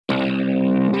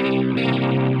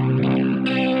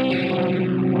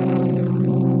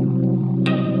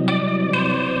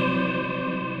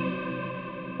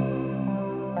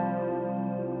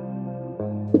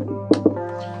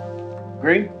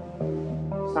Green?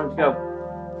 It's time to go.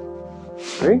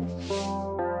 Green?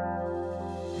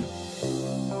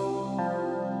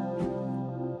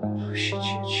 Oh, shit.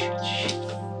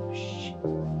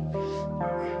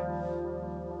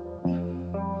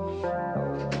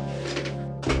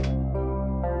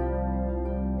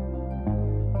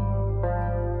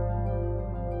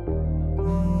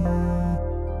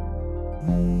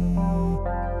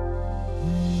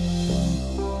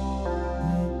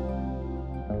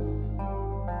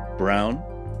 Brown?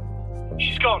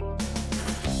 She's gone.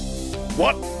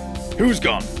 What? Who's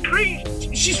gone? Green!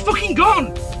 She's fucking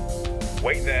gone!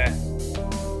 Wait there.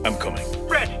 I'm coming.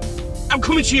 Red! I'm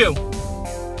coming to you!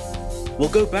 We'll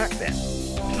go back then.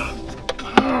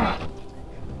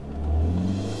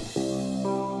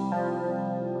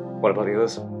 What about the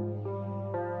others?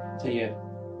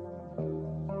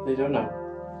 They don't know.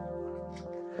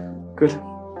 Good.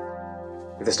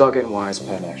 If they start getting wise,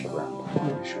 pay an extra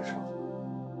round. Sure.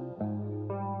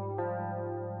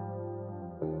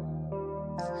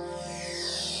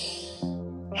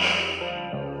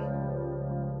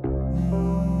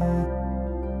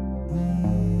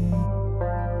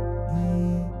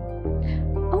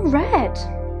 Oh, Red.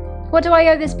 What do I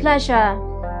owe this pleasure?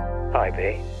 Hi,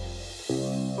 B.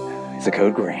 It's a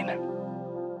code green.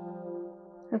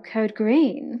 Oh, code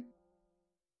green?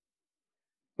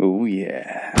 Oh,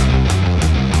 yeah.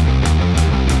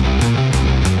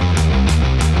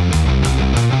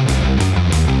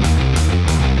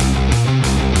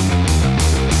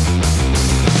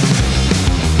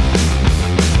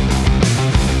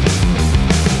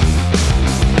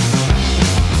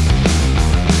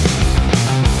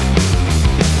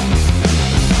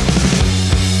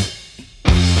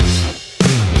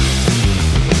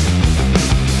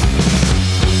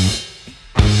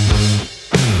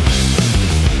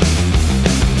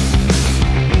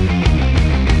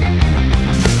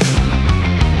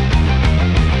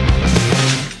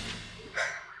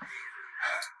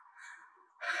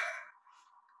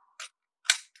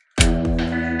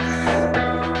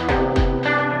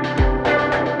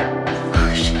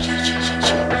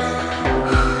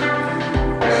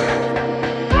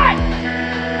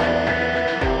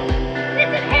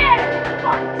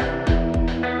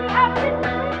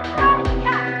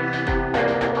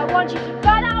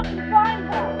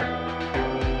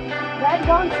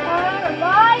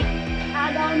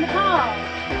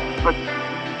 But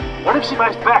what if she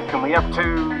goes back and we have to...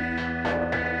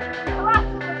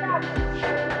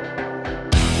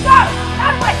 Go!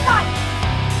 Out of my sight!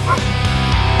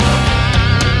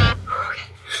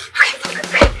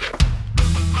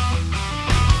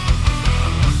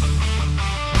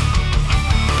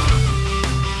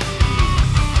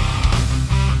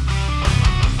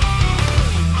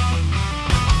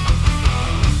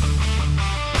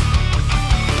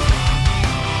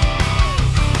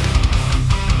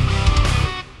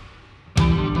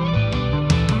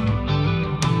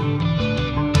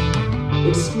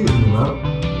 Excuse me, ma'am.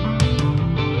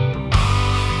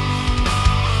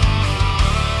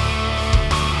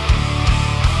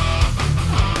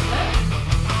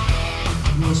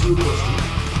 You ask you a question?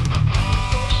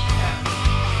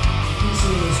 You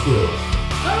see this girl?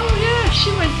 Oh yeah, she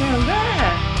went down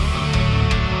there.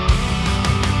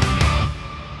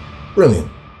 Brilliant.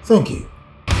 Thank you.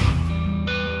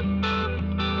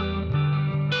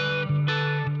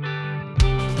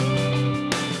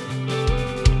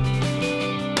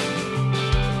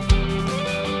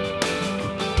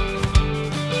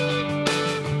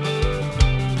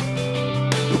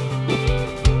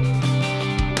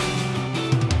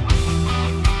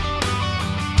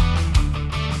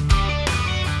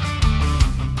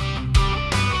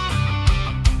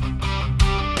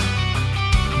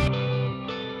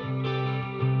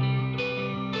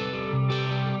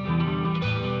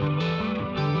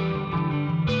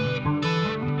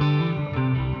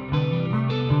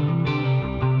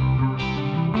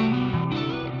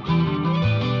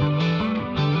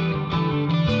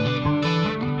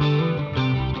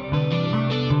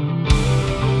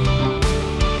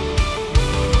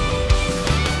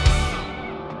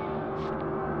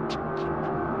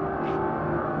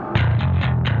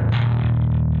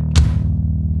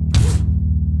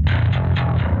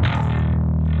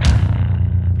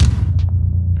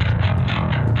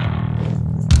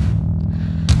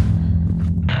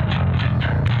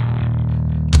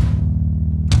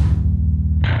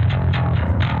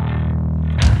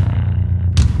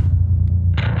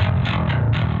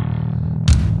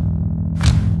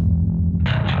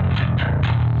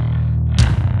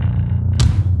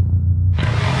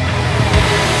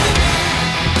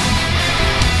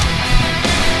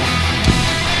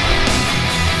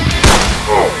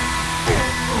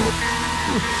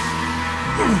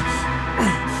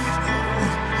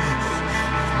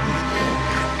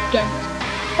 Don't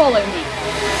follow me.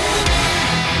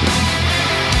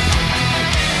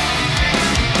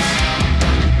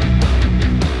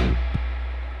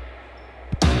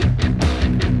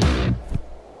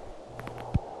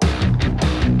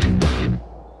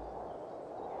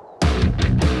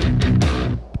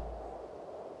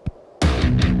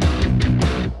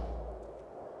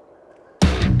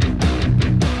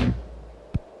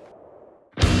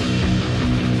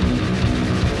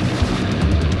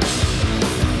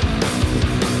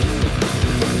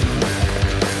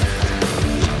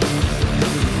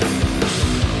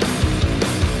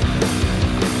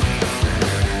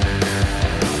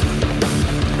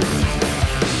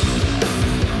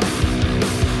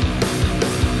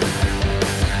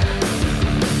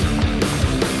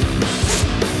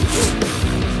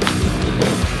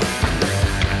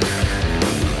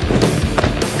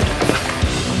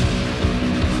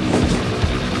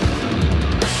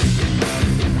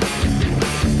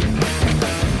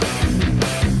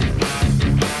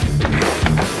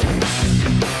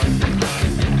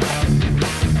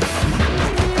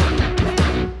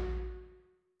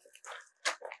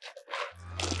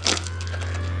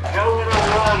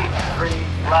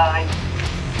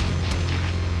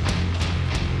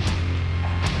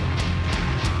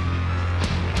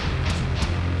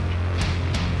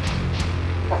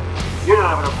 You don't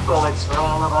have enough bullets for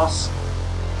all of us.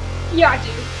 Yeah, I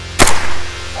do.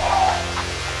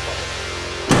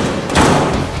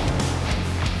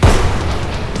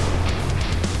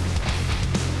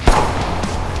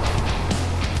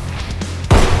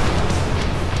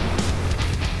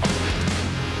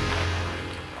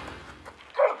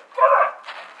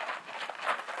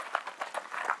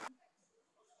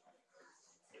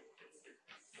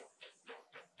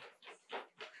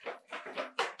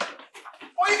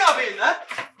 What you got me in there?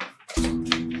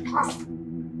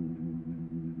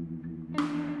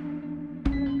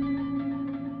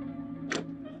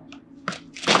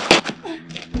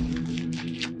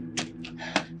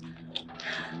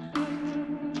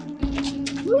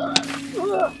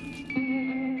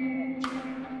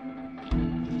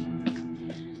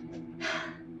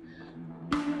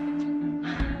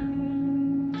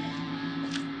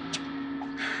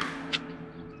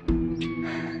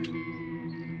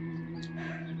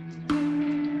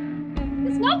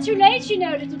 It's not too late, you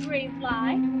know, little green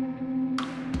fly.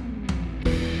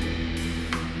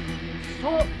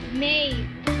 Fuck me.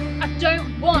 I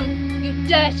don't want your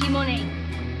dirty money.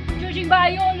 Judging by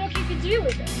your look, you could do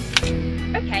with it.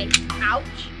 Okay,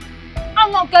 ouch.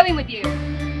 I'm not going with you.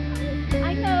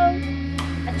 I know.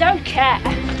 I don't care.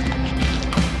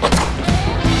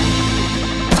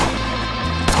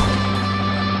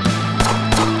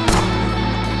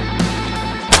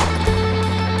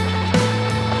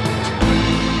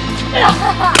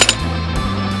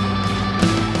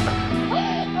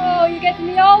 Oh, you're getting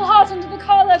me all hot under the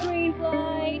collar, green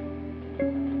fly.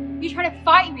 You trying to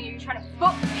fight me or you trying to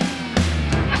fuck me?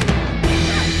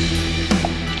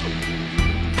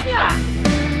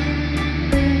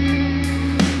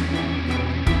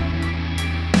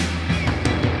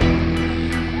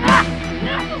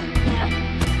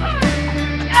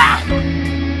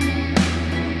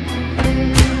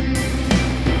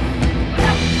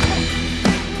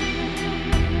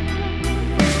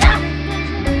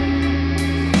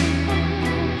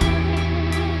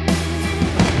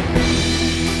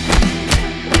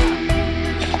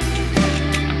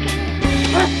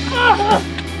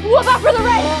 Look out for the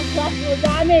rain! Collateral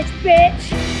damage, bitch!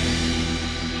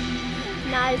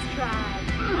 Nice try.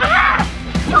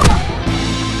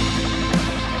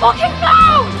 Fucking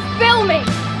no! Spill me!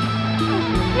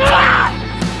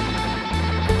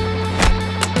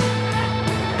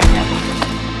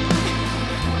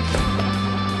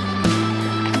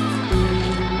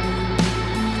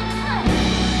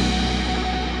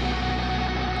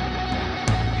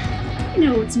 You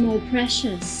know what's more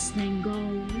precious than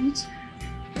gold?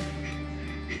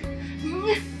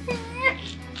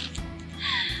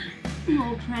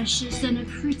 More precious than a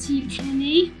pretty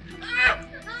penny.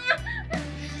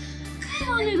 Come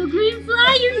on, little green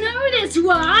fly, you know this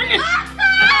one.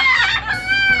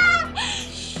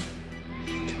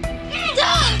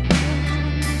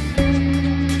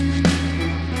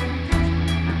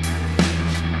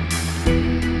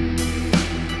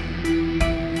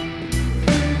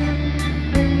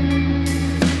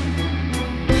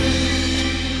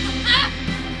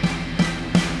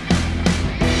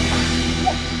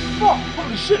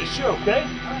 Holy shit, is she okay?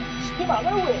 She came out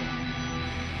of nowhere.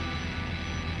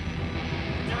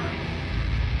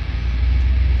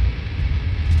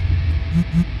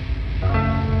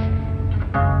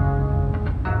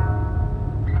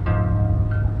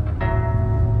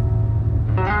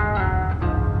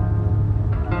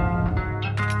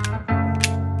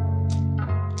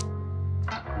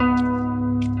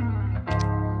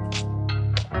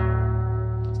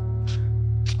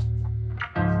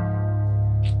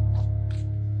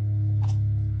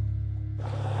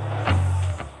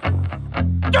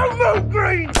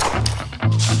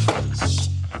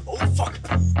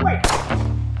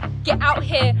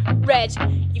 Red,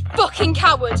 you fucking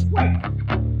coward!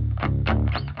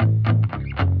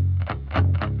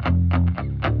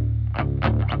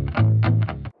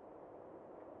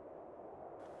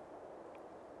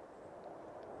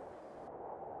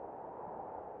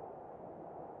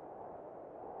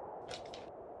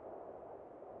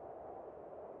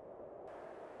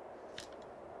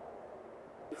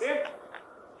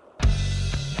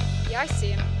 Yeah, I see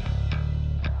him.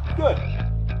 Good.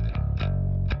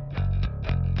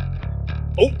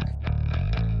 Oh!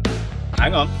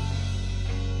 Hang on.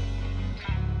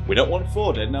 We don't want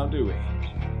 4 dead now, do we?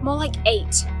 More like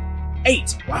 8.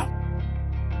 8! Wow.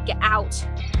 Get out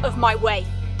of my way.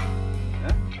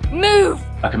 Huh? Move!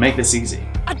 I can make this easy.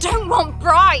 I don't want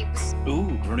bribes!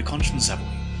 Ooh, grown a conscience, have we?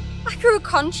 I grew a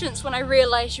conscience when I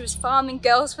realised she was farming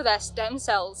girls for their stem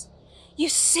cells. You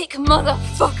sick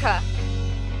motherfucker!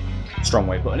 Strong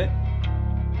way of putting it.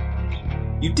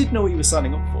 You did know what you were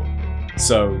signing up for.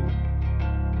 So,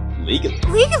 legally.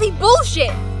 Legally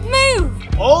bullshit! Move!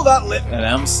 All that lip and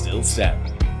I'm still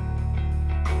standing.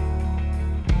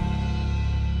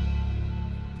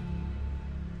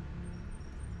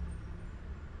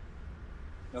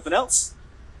 Nothing else?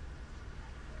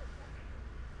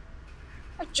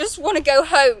 I just want to go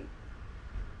home.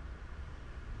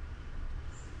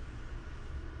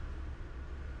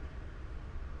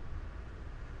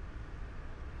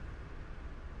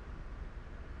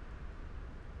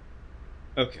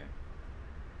 Okay.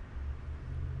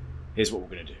 Here's what we're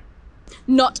gonna do.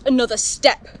 Not another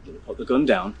step. Put the gun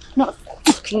down. Not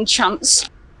a fucking chance.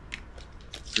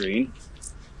 Green.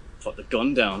 Put the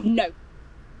gun down. No.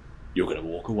 You're gonna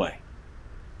walk away.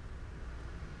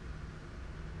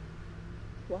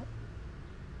 What?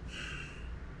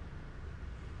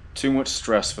 Too much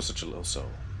stress for such a little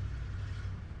soul.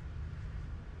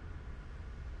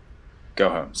 Go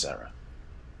home, Sarah.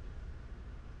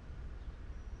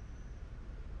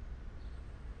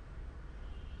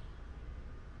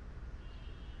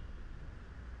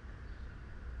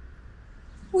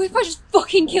 What if I just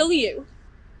fucking kill you?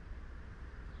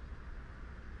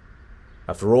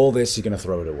 After all this, you're gonna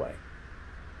throw it away.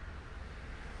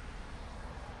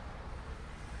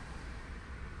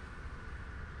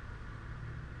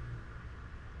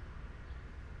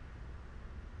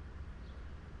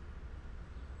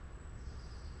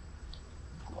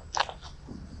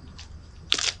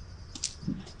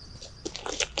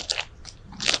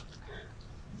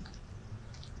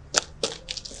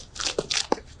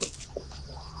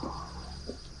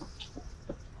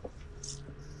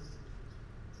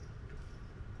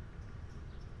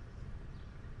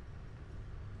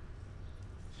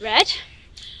 Red?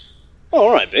 Oh,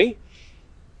 alright, B.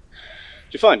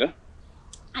 Did you find her?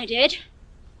 I did.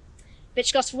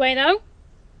 Bitch got away though.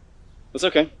 That's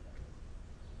okay.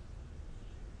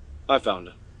 I found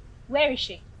her. Where is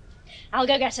she? I'll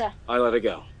go get her. I let her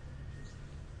go.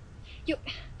 You.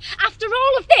 After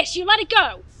all of this, you let it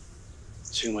go?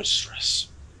 Too much stress.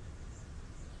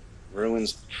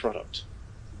 Ruins the product.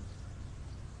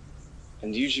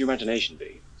 And use your imagination,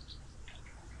 B.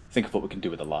 Think of what we can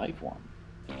do with a live one.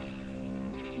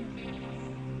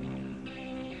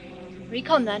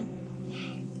 Recon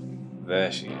then. There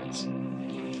she is.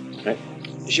 Right.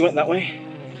 She went that way.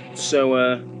 So,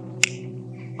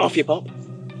 off you pop.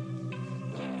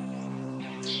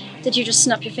 Did you just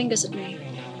snap your fingers at me?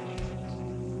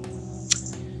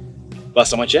 Last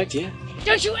time I checked, yeah.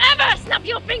 Don't you ever snap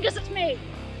your fingers at me!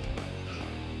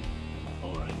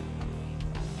 Alright.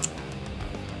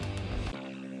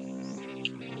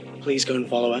 Please go and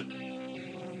follow her.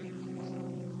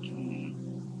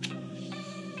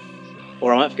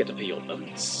 Or I might forget to pay your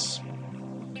bonus.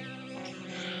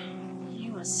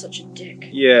 You are such a dick.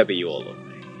 Yeah, but you all love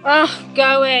me. Ah,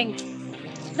 going.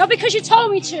 Not because you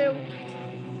told me to.